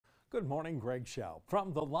Good morning, Greg Schell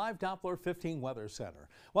from the Live Doppler 15 Weather Center.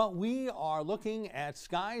 Well, we are looking at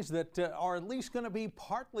skies that are at least going to be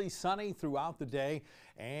partly sunny throughout the day,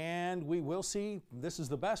 and we will see, this is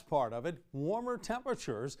the best part of it, warmer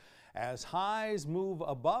temperatures as highs move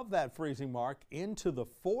above that freezing mark into the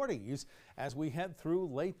 40s as we head through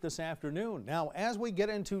late this afternoon. Now, as we get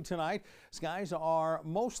into tonight, skies are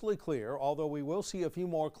mostly clear, although we will see a few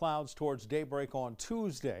more clouds towards daybreak on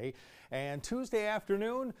Tuesday. And Tuesday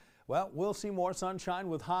afternoon, well, we'll see more sunshine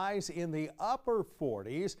with highs in the upper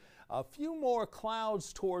 40s. A few more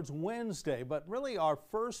clouds towards Wednesday, but really our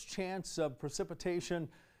first chance of precipitation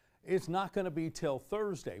is not going to be till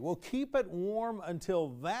Thursday. We'll keep it warm until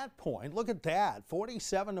that point. Look at that,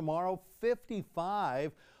 47 tomorrow,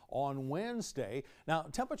 55 on Wednesday. Now,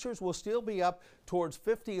 temperatures will still be up towards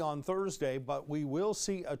 50 on Thursday, but we will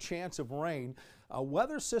see a chance of rain. A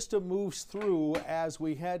weather system moves through as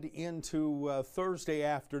we head into Thursday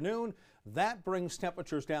afternoon. That brings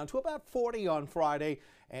temperatures down to about 40 on Friday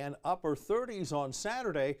and upper 30s on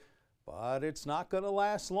Saturday. But it's not going to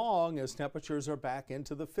last long as temperatures are back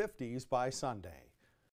into the 50s by Sunday.